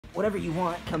whatever you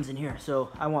want comes in here. So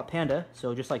I want panda,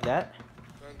 so just like that.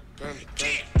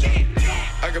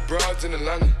 I got broads in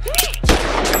Atlanta.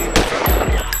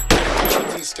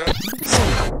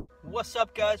 What's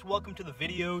up, guys? Welcome to the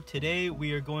video. Today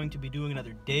we are going to be doing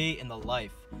another day in the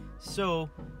life. So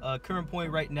current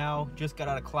point right now, just got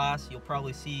out of class. You'll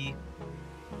probably see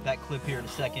that clip here in a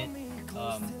second.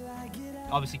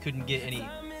 Obviously couldn't get any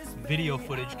video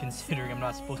footage considering I'm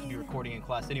not supposed to be recording in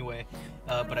class anyway,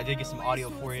 but I did get some audio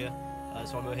for you,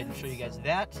 so I'll go ahead and show you guys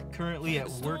that. Currently at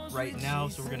work right now,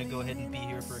 so we're gonna go ahead and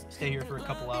stay here for a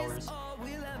couple hours,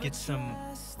 get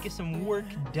some work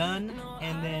done,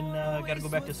 and then gotta go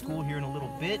back to school here in a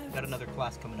little bit. Got another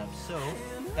class coming up, so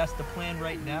that's the plan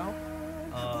right now.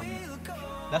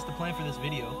 That's the plan for this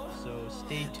video, so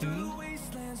stay tuned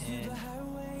and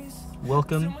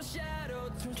welcome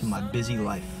to my busy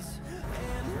life.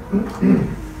 Okay,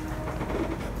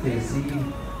 z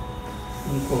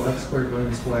equal x squared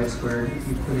minus y squared. If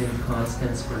you put in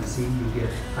constants for z, you get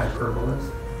hyperbolas,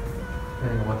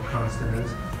 depending on what the constant is.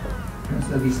 And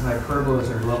so these hyperbolas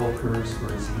are level curves for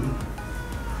z.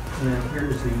 And then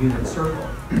here's the unit circle.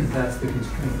 That's the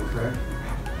constraint, correct?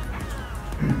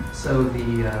 So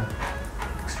the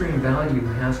extreme value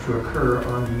has to occur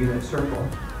on the unit circle.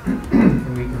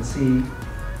 And we can see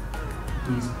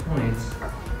these points,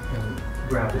 and the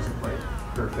graph isn't quite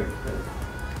perfect, but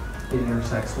it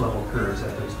intersects level curves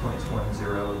at those points 1,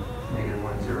 0, negative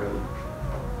 1, 0,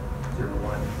 0,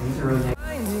 1, and 0, negative.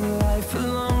 Finding life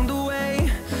along the way,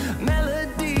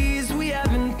 melodies we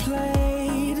haven't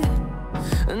played.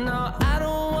 No, I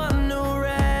don't want no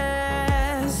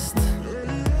rest.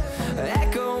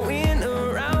 Echoing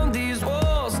around these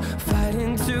walls,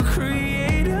 fighting to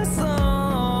create a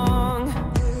song.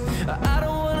 I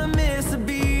don't want to miss a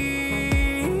beat.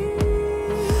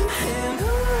 And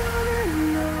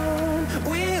on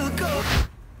we'll go.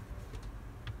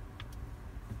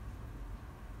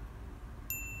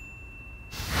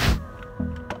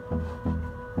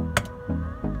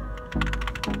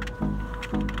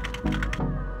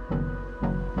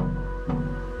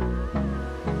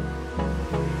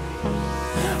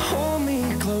 Hold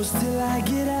me close till I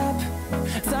get up.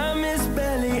 Time is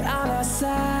barely on our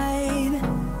side.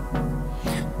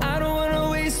 I don't wanna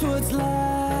waste what's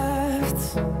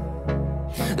left.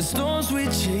 The storms we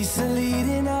chase are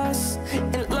leading us,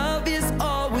 and love is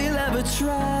all we'll ever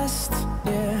trust.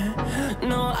 Yeah,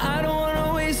 no, I don't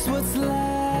wanna waste what's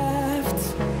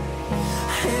left.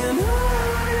 And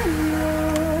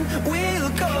on we'll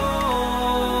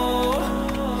go,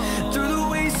 through the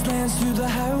wastelands, through the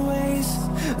highways,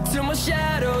 till my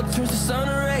shadow turns to sun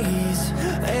rays.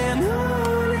 And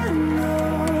on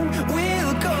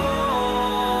we'll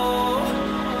go,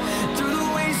 through the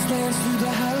wastelands, through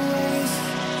the highways,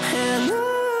 and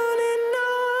on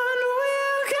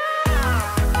we'll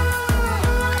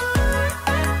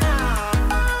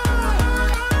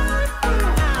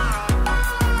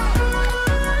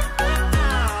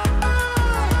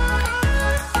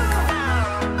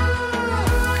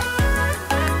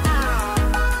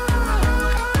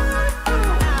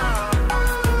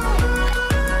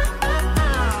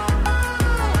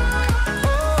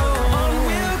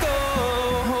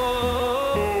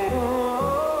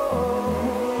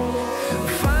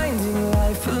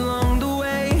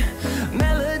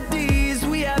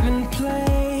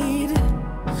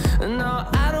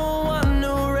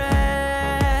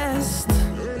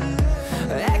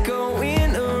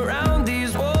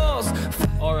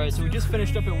So we just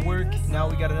finished up at work. Now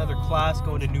we got another class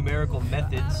going to numerical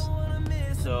methods.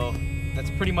 So that's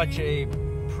pretty much a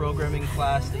programming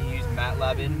class that you use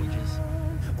MATLAB in, which is,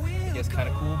 I guess, kind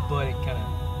of cool, but it kind of,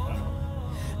 I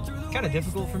don't know, kind of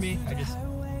difficult for me.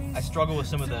 I struggle with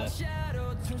some of the,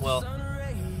 well, I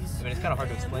mean, it's kind of hard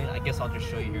to explain. I guess I'll just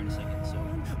show you here in a second. So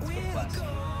let's go to class.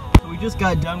 So we just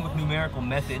got done with numerical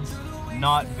methods.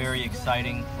 Not very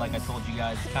exciting, like I told you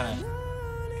guys. Kind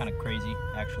of crazy,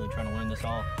 actually, trying to learn this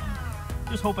all.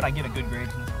 I'm just hoping I get a good grade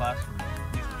in this class, or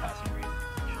at least a passing grade.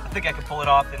 I think I can pull it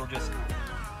off. It'll just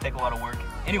take a lot of work.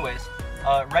 Anyways,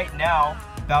 right now,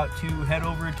 about to head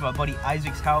over to my buddy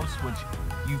Isaac's house, which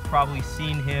you've probably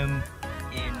seen him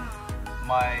in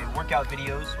my workout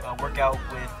videos, workout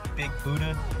with Big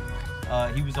Buddha.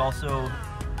 He was also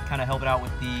kind of helping out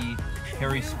with the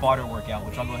Harry Spotter workout,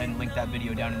 which I'll go ahead and link that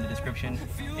video down in the description.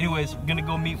 Anyways, we're gonna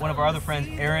go meet one of our other friends,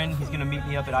 Aaron. He's gonna meet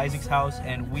me up at Isaac's house,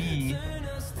 and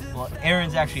well,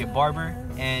 Aaron's actually a barber,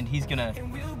 and he's gonna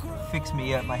fix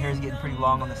me up. My hair's getting pretty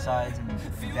long on the sides and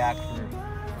the back for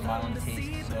my own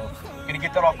taste. So I'm gonna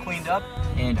get that all cleaned up,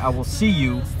 and I will see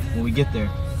you when we get there.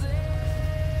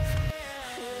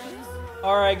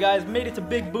 Alright guys, made it to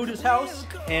Big Buddha's house,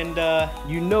 and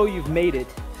you know you've made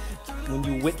it when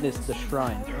you witness the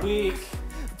shrine? Weak.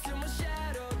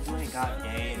 You ain't got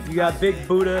game. You got Big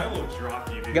Buddha. I will drop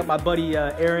you, dude. You got my buddy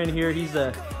Aaron here. He's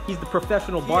the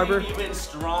professional barber. He ain't even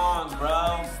strong,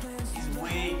 bro. He's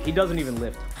weak. He doesn't even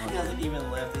lift. He doesn't even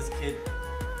lift. This kid.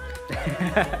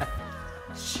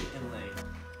 Shit and leg.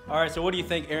 All right, so what do you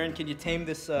think, Aaron? Can you tame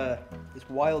this this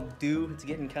wild dew? It's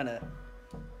getting kind of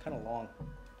long.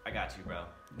 I got you, bro.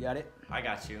 You got it? I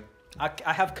got you.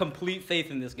 I have complete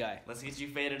faith in this guy. Let's get you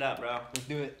faded up, bro. Let's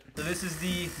do it. So this is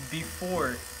the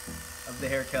before of the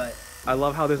haircut. I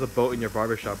love how there's a boat in your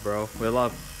barbershop, bro. We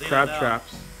love They crab don't know.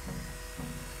 traps.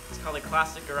 It's called the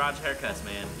classic garage haircuts,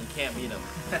 man. You can't beat them.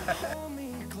 Hold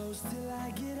me close till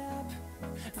I get up.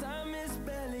 Time is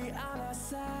barely on our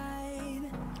side.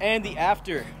 And the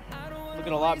after,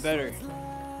 looking a lot better.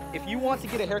 If you want to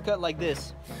get a haircut like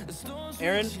this,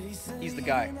 Aaron, he's the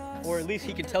guy. Or at least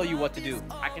he can tell you what to do.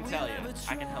 I can tell you.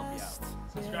 I can help you out.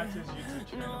 Subscribe to his YouTube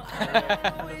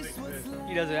channel.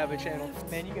 He doesn't have a channel.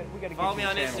 Man, we gotta Follow get me you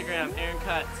a on channel. Instagram, Aaron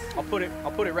Cuts.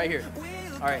 I'll put it right here.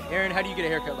 All right, Aaron, how do you get a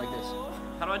haircut like this?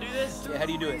 How do I do this? Yeah, how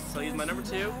do you do it? So I use my number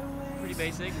 2, pretty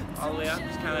basic, all the way up,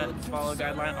 just kind of follow a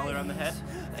guideline all the way around the head,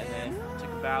 and then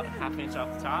took about ½ inch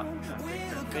off the top,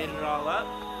 faded it all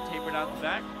up, tapered out the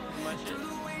back, pretty much it.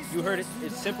 You heard it.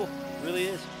 It's simple. It really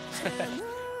is.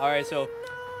 All right, so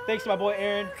thanks to my boy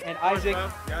Aaron and Isaac.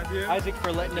 Isaac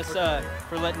for letting us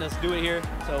do it here.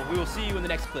 So we will see you in the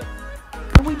next clip.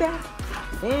 And we back.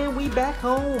 And we back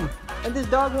home. And this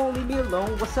dog won't leave me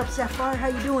alone. What's up, Sapphire? How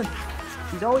you doing?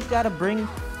 She's always got to bring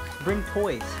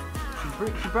toys.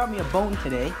 She brought me a bone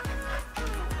today.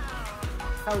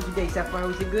 How was your day, Sapphire?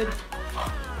 Was it good?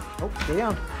 Oh, stay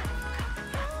down.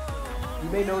 You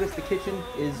may notice the kitchen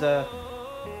is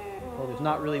well, there's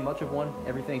not really much of one.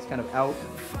 Everything's kind of out,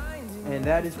 and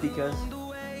that is because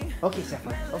Okay,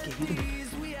 Sapphire. Okay, you can do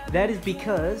it. that is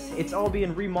because it's all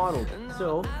being remodeled.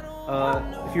 So,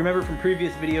 if you remember from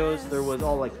previous videos, there was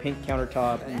all like pink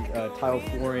countertop and tile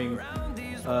flooring.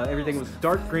 Everything was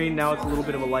dark green. Now it's a little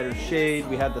bit of a lighter shade.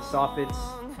 We had the soffits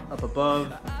up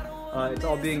above. It's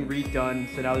all being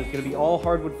redone. So now there's going to be all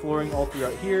hardwood flooring all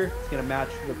throughout here. It's going to match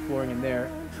the flooring in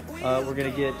there. We're going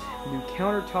to get new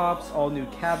countertops, all new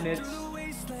cabinets,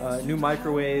 new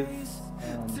microwave.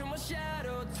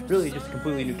 Really just a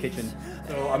completely new kitchen.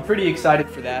 So I'm pretty excited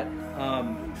for that.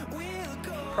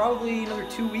 Probably another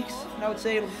 2 weeks, I would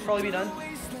say it'll probably be done.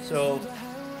 So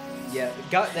yeah,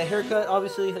 got the haircut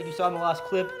obviously like you saw in the last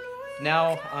clip.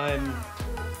 Now I'm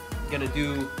gonna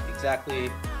do exactly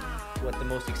what the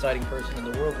most exciting person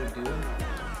in the world would do,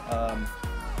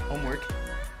 homework.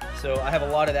 So I have a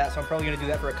lot of that, so I'm probably gonna do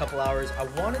that for a couple hours. I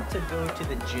wanted to go to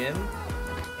the gym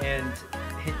and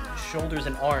hit shoulders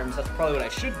and arms. That's probably what I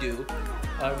should do.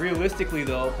 Realistically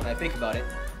though, when I think about it,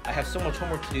 I have so much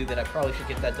homework to do that I probably should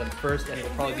get that done first, and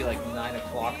it'll probably be like 9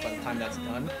 o'clock by the time that's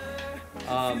done.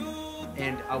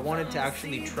 And I wanted to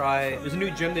actually try, there's a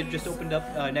new gym that just opened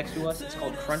up next to us. It's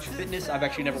called Crunch Fitness. I've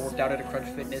actually never worked out at a Crunch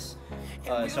Fitness,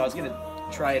 so I was gonna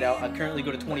try it out. I currently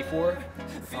go to 24,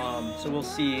 so we'll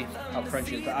see how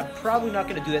Crunch is, but I'm probably not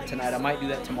gonna do that tonight. I might do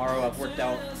that tomorrow. I've worked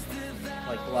out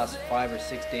like the last 5 or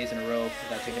 6 days in a row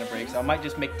without taking a break, so I might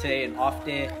just make today an off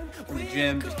day from the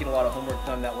gym, just get a lot of homework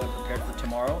done that way, prepared for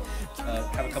tomorrow.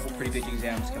 Have a couple pretty big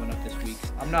exams coming up this week.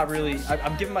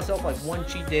 I'm giving myself like one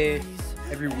cheat day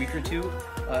every week or two.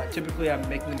 Typically I'm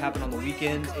making them happen on the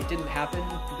weekends. It didn't happen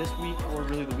this week or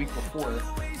really the week before,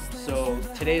 so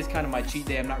today is kind of my cheat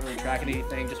day. I'm not really tracking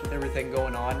anything, just with everything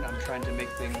going on. I'm trying to make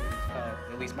things,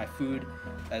 at least my food,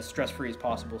 as stress-free as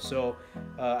possible. So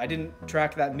I didn't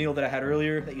track that meal that I had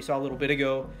earlier that you saw a little bit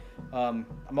ago.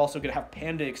 I'm also gonna have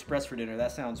Panda Express for dinner.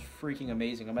 That sounds freaking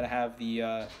amazing. I'm gonna have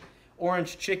the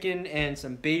orange chicken and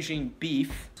some Beijing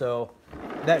beef. So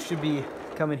that should be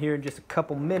coming here in just a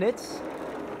couple minutes.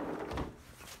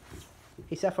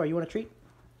 Hey Sapphire, you want a treat?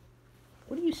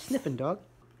 What are you sniffing, dog?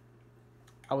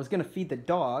 I was gonna feed the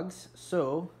dogs,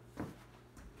 so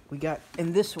we got,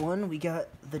 in this one, we got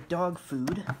the dog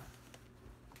food.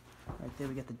 Right there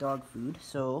we got the dog food.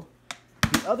 So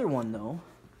the other one though,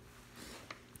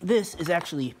 this is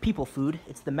actually people food.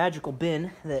 It's the magical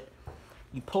bin that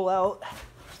you pull out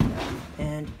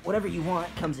and whatever you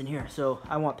want comes in here. So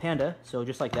I want Panda, so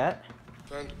just like that.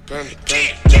 Panda.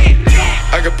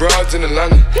 I got broads in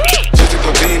Atlanta, just to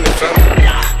go be in the family.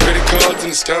 Credit cards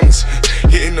and the scammers,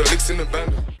 hitting the licks in the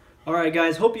band. Alright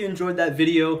guys, hope you enjoyed that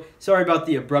video. Sorry about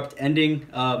the abrupt ending.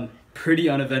 Pretty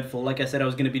uneventful. Like I said, I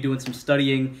was going to be doing some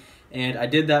studying, and I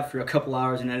did that for a couple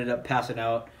hours and ended up passing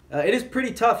out. It is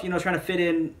pretty tough, you know, trying to fit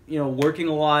in, you know, working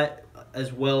a lot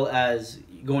as well as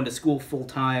going to school full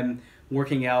time,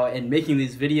 working out, and making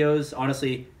these videos.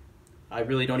 Honestly, I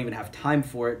really don't even have time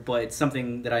for it, but it's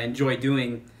something that I enjoy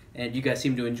doing, and you guys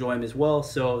seem to enjoy them as well,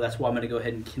 so that's why I'm going to go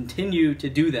ahead and continue to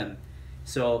do them.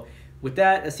 So with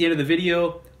that, that's the end of the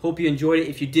video. Hope you enjoyed it.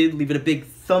 If you did, leave it a big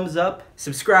thumbs up.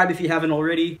 Subscribe if you haven't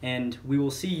already, and we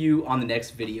will see you on the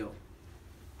next video.